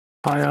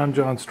Hi, I'm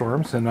John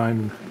Storms, and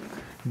I'm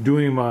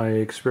doing my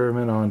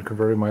experiment on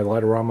converting my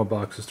Light-O-Rama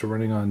boxes to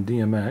running on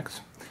DMX.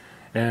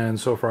 And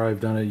so far I've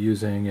done it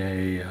using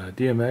a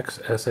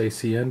DMX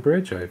SACN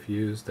bridge. I've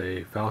used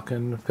a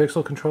Falcon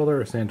pixel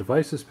controller, a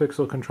SanDevices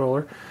pixel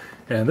controller,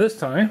 and this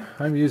time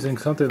I'm using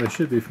something that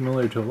should be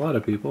familiar to a lot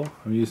of people.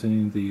 I'm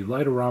using the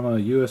Light-O-Rama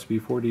USB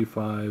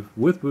 485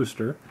 with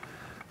booster.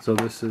 So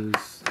this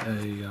is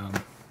a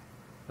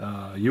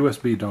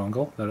USB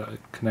dongle that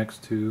connects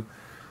to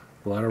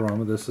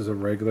Light-O-Rama. This is a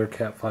regular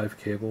Cat 5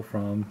 cable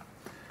from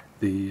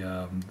the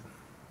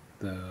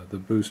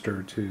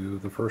booster to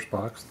the first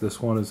box.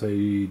 This one is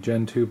a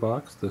Gen 2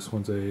 box. This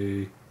one's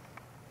a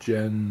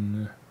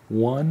Gen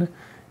 1,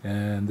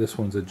 and this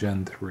one's a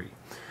Gen 3.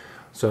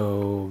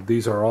 So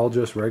these are all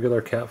just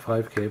regular Cat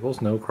 5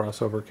 cables, no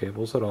crossover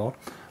cables at all.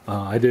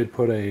 I did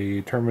put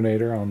a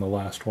terminator on the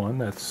last one.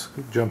 That's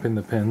jumping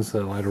the pins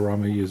that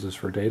Light-O-Rama uses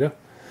for data.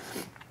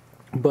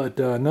 But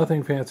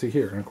nothing fancy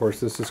here. And of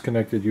course this is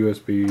connected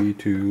USB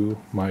to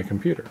my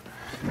computer.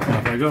 Now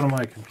if I go to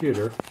my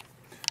computer,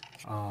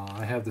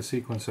 I have the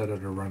sequence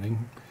editor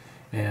running,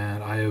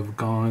 and I have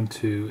gone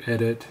to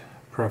Edit,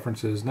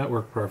 Preferences,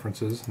 Network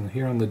Preferences, and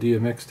here on the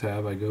DMX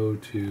tab I go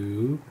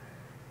to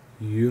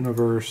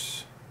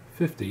Universe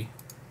 50.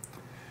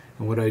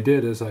 And what I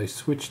did is I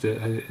switched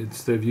it.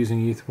 Instead of using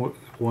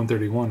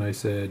ETH131, I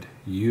said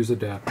use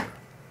adapter.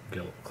 Get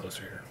a little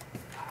closer here.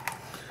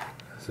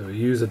 So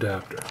use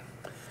adapter.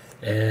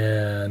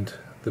 And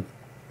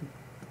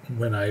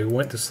when I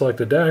went to select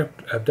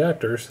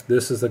adapters,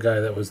 this is the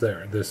guy that was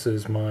there. This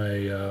is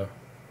my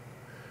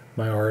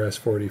my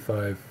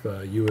RS485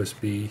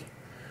 USB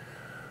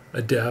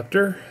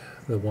adapter,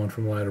 the one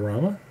from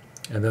Light-O-Rama,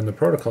 and then the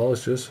protocol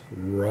is just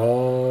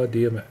raw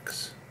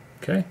DMX.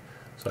 Okay,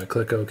 so I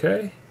click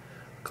OK,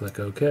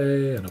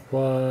 and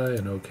apply,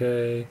 and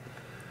OK,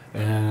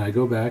 and I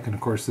go back, and of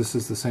course this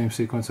is the same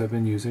sequence I've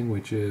been using,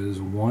 which is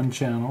one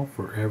channel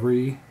for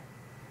every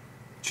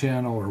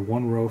channel, or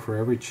one row for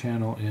every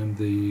channel in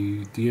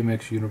the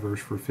DMX universe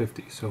for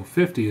 50. So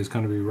 50 is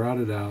going to be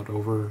routed out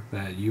over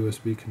that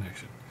USB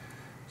connection.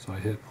 So I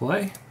hit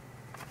play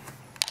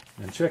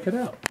and check it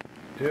out.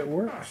 It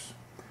works.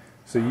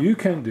 So you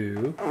can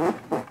do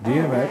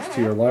DMX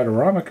to your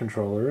Light-O-Rama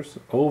controllers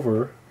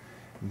over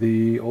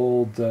the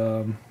old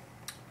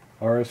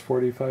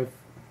RS485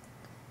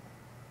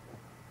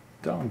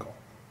 dongle.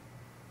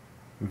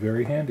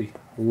 Very handy.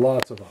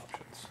 Lots of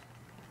options.